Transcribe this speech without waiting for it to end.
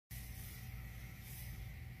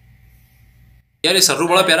यार ये सर्रू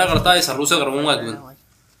बड़ा प्यारा करता है, सर्रू से करवाऊंगा एक दिन।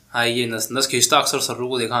 हाँ ये नस नस खींचता अक्सर सर्रू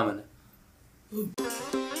को देखा मैंने।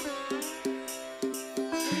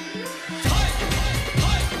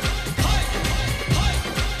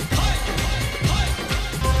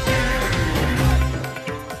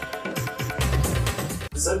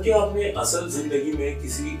 सर क्या आपने असल जिंदगी में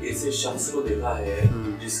किसी ऐसे शख्स को देखा है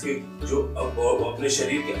जिसके जो अपने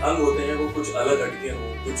शरीर के अंग होते हैं वो कुछ अलग हटके हों,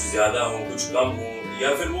 कुछ ज्यादा हो, कुछ कम हो, या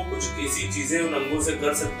फिर वो कुछ ऐसी चीजें उन अंगों से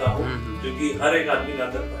कर सकता हो जो कि हर एक आदमी ना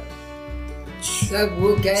कर पाए? सब वो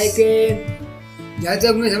क्या है कि जहाँ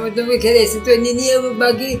तक मैं समझता हूँ खैर ऐसे तो नहीं है, वो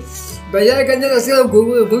बाकी बाजार के अंदर ऐसे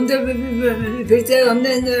घूमते फिरते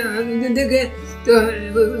हमने देखे तो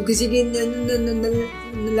किसी की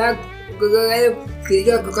नाक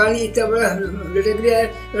इतना बड़ा लटक रहा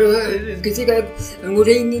है, किसी का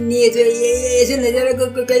अंगूठे ही नहीं है, तो ऐसे नजारा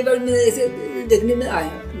कई बार ऐसे देखने में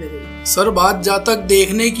आया। सर बात जहाँ तक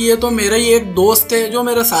देखने की है तो मेरा ही एक दोस्त है जो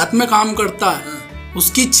मेरे साथ में काम करता है,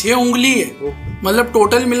 उसकी 6 उंगली है, मतलब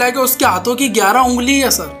टोटल मिला के उसके हाथों की 11 उंगली है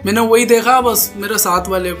सर। मैंने वही देखा बस मेरे साथ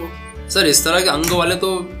वाले को। सर इस तरह के अंग वाले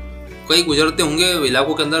तो कई गुजरते होंगे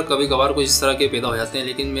इलाकों के अंदर, कभी कभार कुछ इस तरह के पैदा हो जाते हैं,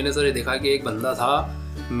 लेकिन मैंने सर ये देखा कि एक बंदा था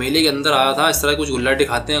मेले के अंदर आया था, इस तरह कुछ गुल्ला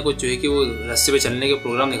दिखाते हैं, कुछ जो है कि वो रस्ते पे चलने के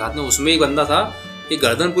प्रोग्राम दिखाते हैं, उसमें एक बंदा था कि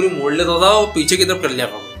गर्दन पूरी मोड़ लेता था और पीछे की तरफ कर लिया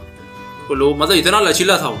था वो लोग, मतलब इतना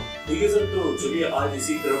लचीला था वो। ठीक है सर, तो चलिए आज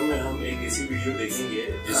इसी क्रम में हम एक ऐसी वीडियो देखेंगे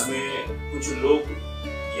जिसमें कुछ लोग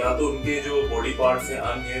या तो उनके जो बॉडी पार्ट्स हैं,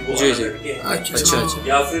 अंग हैं, वो अलग हटके हैं, अच्छा,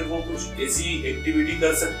 या फिर वो कुछ ऐसी एक्टिविटी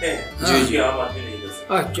कर सकते हैं जो आम आदमी नहीं कर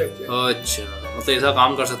सकते। अच्छा, मतलब ऐसा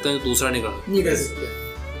काम कर सकते हैं जो दूसरा नहीं कर सकते।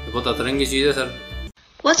 बहुत अतरंगी चीज है sir.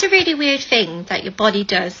 What's a really weird thing that your body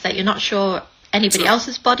does that you're not sure anybody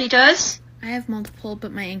else's body does? I have multiple,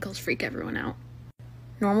 but my ankles freak everyone out.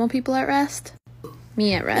 Normal people at rest, me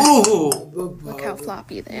at rest. Look how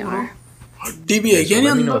floppy they are. So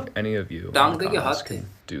let me know if any of you can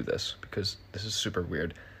do this, because this is super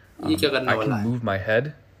weird. I can move my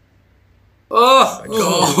head. What?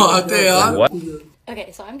 Okay,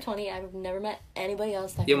 so I'm 20. I've never met anybody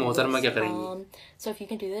else that can do this. So if you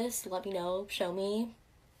can do this, let me know. Show me.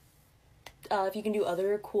 If you can do other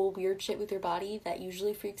cool, weird shit with your body that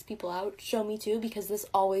usually freaks people out, show me too, because this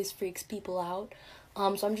always freaks people out.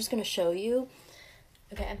 So I'm just gonna show you.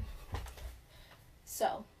 Okay. So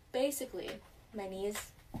basically, my knees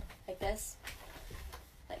like this.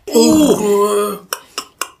 Like this.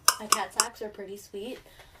 My cat sacks are pretty sweet.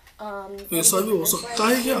 ऐसा भी हो सकता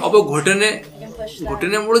है क्या? अब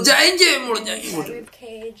घुटने मुड़ जाएंगे rib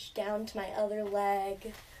cage down to my other leg.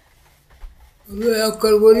 कितनी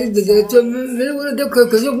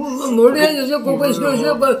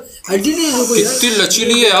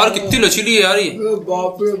लचीली है यार, कितनी लचीली है यार ये।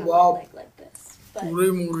 बाप रे बाप, पूरे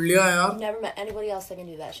मोड़ लिया यार। Never met anybody else that can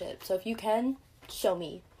do that shit. So if you can, show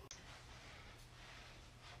me.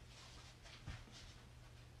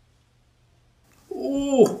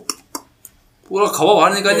 पूरा खवा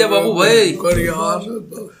बाहर निकाल दिया बाबू भाई।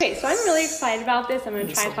 Okay, so I'm really excited about this. I'm going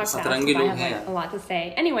to try and talk fast because I have a lot to say.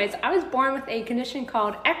 Anyways, I was born with a condition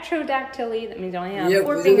called ectrodactyly. That means I only have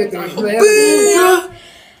 4 fingers on each hand.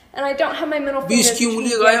 And I don't have my middle fingers, which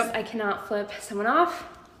means I cannot flip someone off.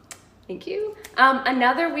 Thank you.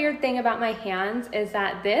 Another weird thing about my hands is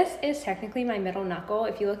that this is technically my middle knuckle.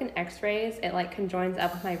 If you look in X-rays, it like conjoins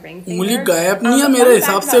up with my ring finger. उंगली गायब नहीं है मेरे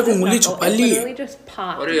हिसाब से, उंगली छुपा ली है। Literally just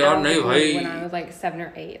popped अरे यार नहीं भाई। when I was like 7 or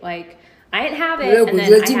 8. Like I didn't have it, and then I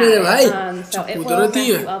had it. So it will mess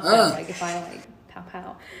you up though, like if I like pow pow.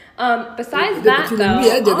 Besides that though,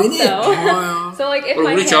 also, so like if my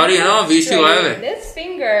hand this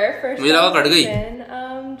finger for some reason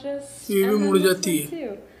just ये भी मुड़ जाती है।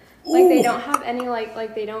 Like they don't have any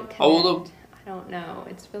like they don't connect. I don't know.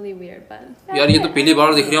 It's really weird, but यार ये तो पहली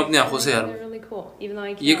बार देख रही हूँ अपनी आंखों से यार। Really cool. Even though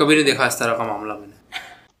I ये कभी नहीं देखा इस तरह का मामला मैंने।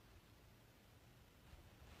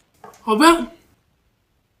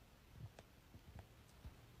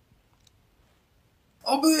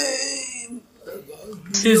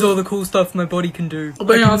 Here's all the cool stuff my body can do.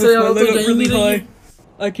 अबे यहाँ से यार तो यहीं really high.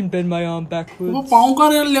 I can bend my arm backwards. वो पाँव का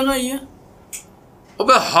रेल लगा ये।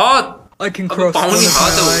 अबे हाथ। I can cross one of my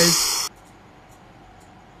eyes.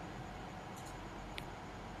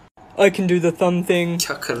 I can do the thumb thing.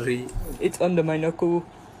 क्या कर रही? It's under my knuckle.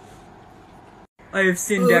 I have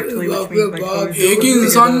syndactyly, which means my toes. एक ही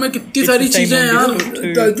इंसान में कितनी सारी चीजें हैं यार।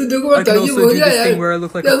 तो देखो I can also do this thing where I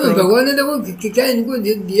look like a frog. भगवान ने देखो क्या इनको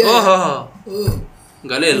दिया है।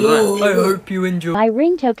 गले हिल रहा है। I hope you enjoy. My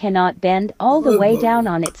ringtone cannot bend all the way down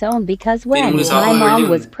on its own because when my mom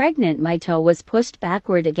was pregnant, my toe was pushed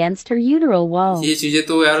backward against her uteral wall. ये चीजें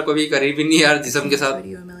तो यार कभी करी भी नहीं यार जिस्म के साथ।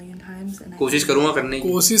 symptoms and कोशिश करूँगा करने की।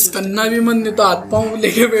 कोशिश करना भी मन नहीं तो हाथ पाँव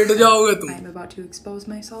लेके बैठ जाओगे तुम। I'm about to expose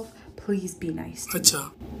myself. Please be nice to me.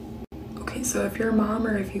 अच्छा। Okay, so if you're a mom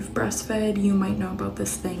or if you've breastfed, you might know about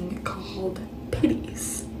this thing called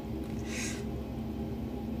pitties.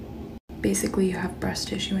 Basically, you have breast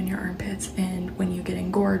tissue in your armpits, and when you get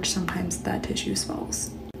engorged, sometimes that tissue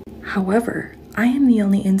swells. However, I am the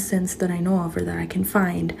only instance that I know of or that I can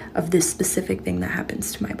find of this specific thing that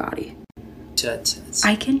happens to my body.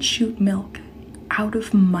 I can shoot milk out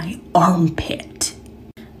of my armpit.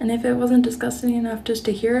 And if it wasn't disgusting enough just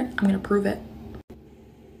to hear it, I'm gonna prove it.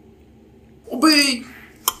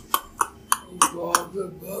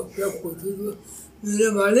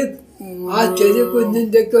 आज तेरे को दिन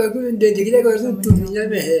देख देख तू दुनिया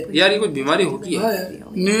में है यार, ये कोई बीमारी होगी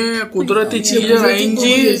ने कुदरती चीजें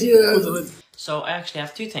आएंगी। So I actually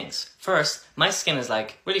have two things. First, my skin is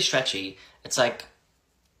like really stretchy. It's like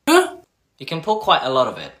you can pull quite a lot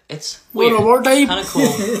of it. It's weird, kind of cool,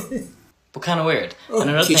 but kind of weird. And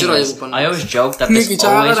another thing is, I always joke that this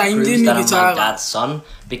always proves that I'm my dad's son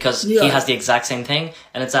because he has the exact same thing,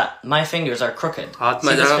 and it's that my fingers are crooked.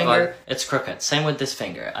 See this finger? It's crooked. Same with this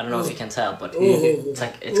finger. I don't know if you can tell, but it's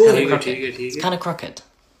like it's kind of crooked. It's kind of crooked.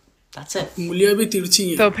 That's it.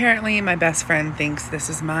 So apparently my best friend thinks this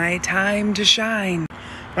is my time to shine.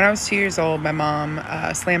 When I was 2 years old, my mom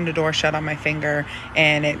slammed a door shut on my finger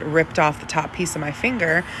and it ripped off the top piece of my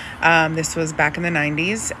finger. This was back in the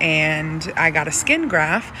 90s and I got a skin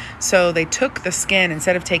graft. So they took the skin,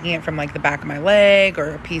 instead of taking it from like the back of my leg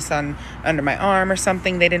or a piece under my arm or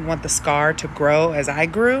something, they didn't want the scar to grow as I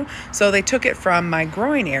grew. So they took it from my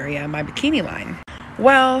groin area, my bikini line.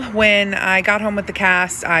 Well, when I got home with the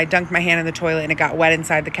cast, I dunked my hand in the toilet and it got wet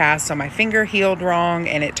inside the cast, so my finger healed wrong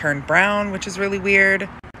and it turned brown, which is really weird.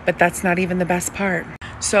 But that's not even the best part.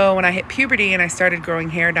 So when I hit puberty and I started growing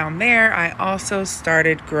hair down there, I also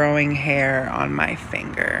started growing hair on my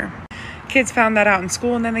finger. Kids found that out in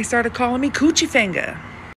school and then they started calling me Coochie Finger.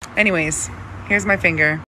 Anyways, here's my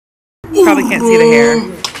finger. Probably can't see the hair.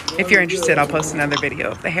 If you're interested, I'll post another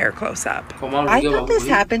video of the hair close up. I thought this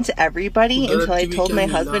happened to everybody until I told my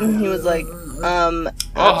husband, and he was like,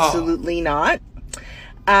 absolutely not.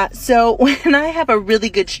 So when I have a really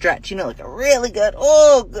good stretch, you know, like a really good,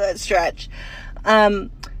 good stretch,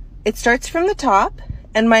 it starts from the top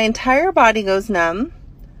and my entire body goes numb.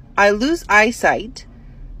 I lose eyesight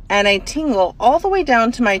and I tingle all the way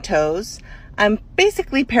down to my toes. I'm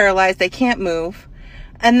basically paralyzed. I can't move.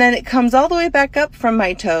 And then it comes all the way back up from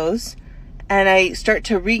my toes and I start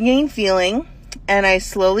to regain feeling and I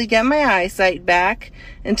slowly get my eyesight back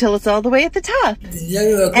until it's all the way at the top.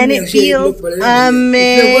 And it feels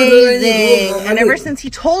amazing. And ever since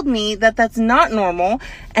he told me that that's not normal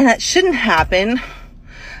and that shouldn't happen,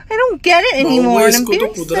 I don't get it anymore. And I'm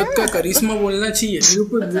very sad. What's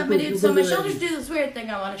up, my dude? So my shoulders do this weird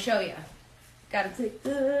thing I want to show you. Gotta take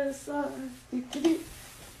this off.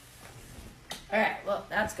 Alright, well,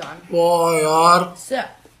 that's gone. So.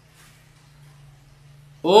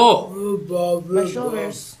 My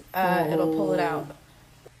shoulders, it'll pull it out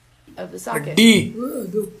of the socket. I've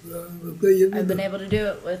been able to do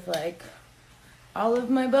it with, like, all of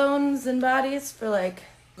my bones and bodies for, like,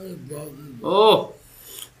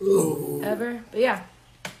 ever. But yeah,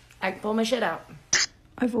 I can pull my shit out.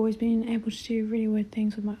 I've always been able to do really weird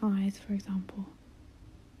things with my eyes, for example.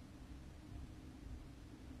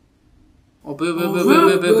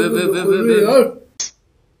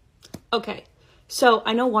 Okay, so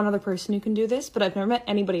I know one other person who can do this, but I've never met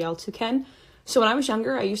anybody else who can. So when I was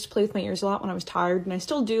younger, I used to play with my ears a lot when I was tired, and I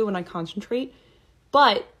still do when I concentrate.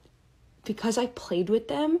 But because I played with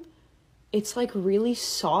them, it's like really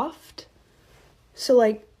soft. So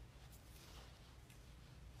like,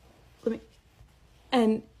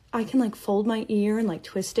 and I can like fold my ear and like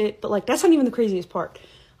twist it, but like that's not even the craziest part.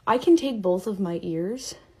 I can take both of my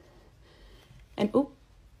ears and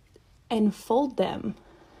fold them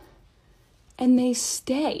and they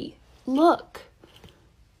stay. Look.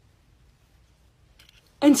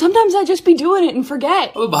 And sometimes I just be doing it and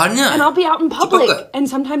forget. And I'll be out in public. And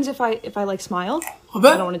sometimes if I like smile, I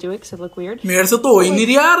don't want to do it because I look weird. मेरे से तो हो ही नहीं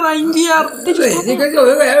रही यार, आएंगी यार.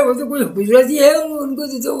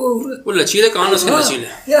 वो लचीले कान उसके लचीले.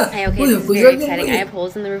 Hey, okay, this is very exciting. I have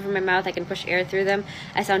holes in the roof of my mouth. I can push air through them.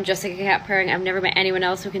 I sound just like a cat purring. I've never met anyone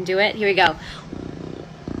else who can do it. Here we go.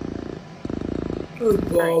 So I've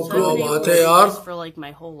been able to do this for like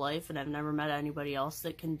my whole life, and I've never met anybody else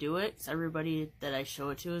that can do it. Cause everybody that I show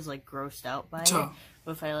it to is like grossed out by it.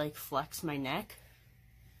 But if I like flex my neck,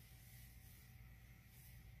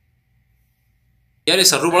 यार ये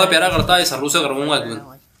सर्रू बड़ा प्यारा करता है. सर्रू से करवाऊंगा एक दिन.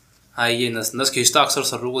 हाँ, ये नस खींचता अक्सर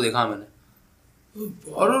सर्रू को देखा मैंने.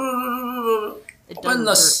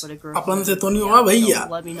 अपन से तो नहीं होगा भैया।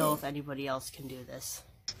 Let me know if anybody else can do this.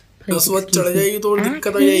 नस्बत चढ़ जाएगी तो और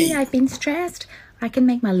दिक्कत आ जाएगी। I've been stressed. I can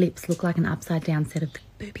make my lips look like an upside down set of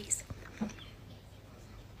boobies.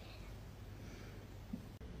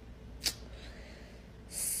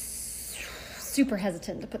 Super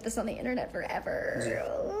hesitant to put this on the internet forever.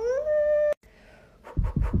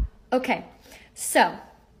 Okay, so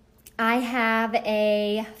I have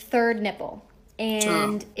a third nipple.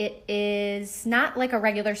 And it is not like a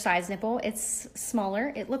regular size nipple. It's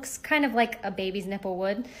smaller. It looks kind of like a baby's nipple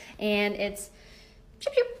would. And it's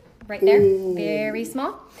right there. Very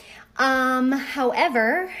small. However,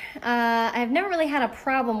 I've never really had a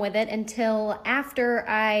problem with it until after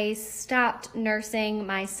I stopped nursing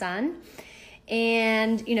my son.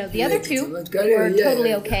 And, you know, the other two were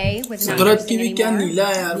totally okay with not nursing anymore.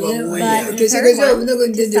 But the third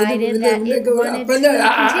one decided that it wanted to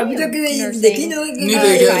continue nursing.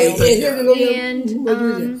 And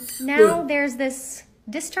now there's this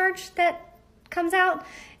discharge that comes out.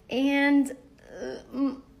 And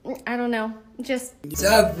I don't know, just...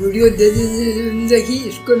 साहब video दे देखी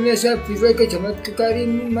इसको मैं साहब फिर का चमत्कारी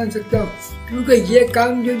मान सकता हूँ क्योंकि ये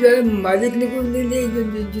काम जो है मालिक ने को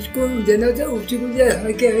नहीं जिसको देना था उसी को दिया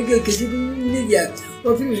हल्के किसी को नहीं दिया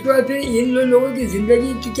और फिर उसके बाद फिर इन लोगों की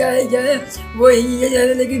ज़िंदगी की क्या है वो ये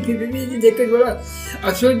जाने लेकिन फिर भी देख कर बड़ा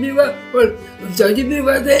अफसोस भी हुआ और ताजुब भी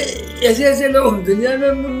हुआ था ऐसे लोग दुनिया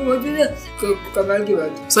में मौजूद है कमाल की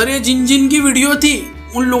बात। सर ये जिन की वीडियो थी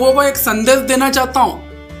उन लोगों को एक संदेश देना चाहता हूँ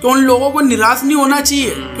कि उन लोगों को निराश नहीं होना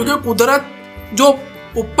चाहिए क्योंकि कुदरत जो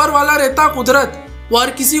ऊपर वाला रहता है कुदरत वो हर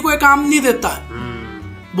किसी को काम नहीं देता है।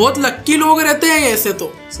 बहुत लक्की लोग रहते हैं ऐसे तो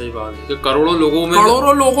सही बात है कि करोड़ों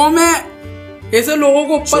लोगों में ऐसे लोगों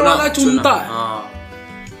को ऊपर वाला चुनता है। हाँ।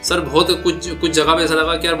 सर बहुत कुछ जगह पे ऐसा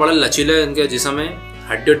लगा कि यार बड़ा लचीले इनके जिस्म में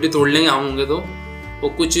हड्डी तोड़ लेंगे हम होंगे तो वो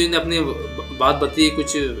कुछ ने अपनी बात बताई कुछ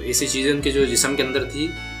ऐसी चीजें उनके जो जिस्म के अंदर थी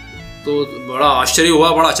तो बड़ा आश्चर्य हुआ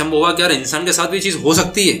बड़ा अचंभ हुआ कि यार इंसान के साथ भी चीज हो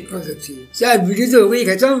सकती है। क्या वीडियो तो हो गई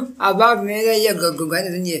खत्म। अब आप मेरा ये गाना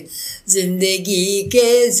सुनिए। जिंदगी के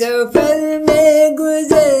सफर में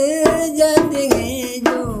गुजर जाते हैं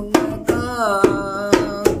जो मकाम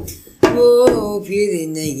वो फिर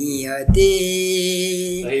नहीं आते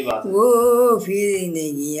वो फिर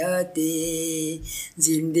नहीं आते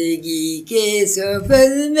जिंदगी के सफर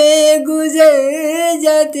में गुजर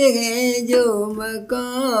जाते हैं जो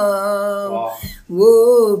मकाम वो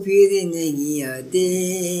फिर नहीं आते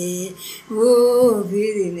वो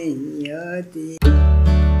फिर नहीं आते।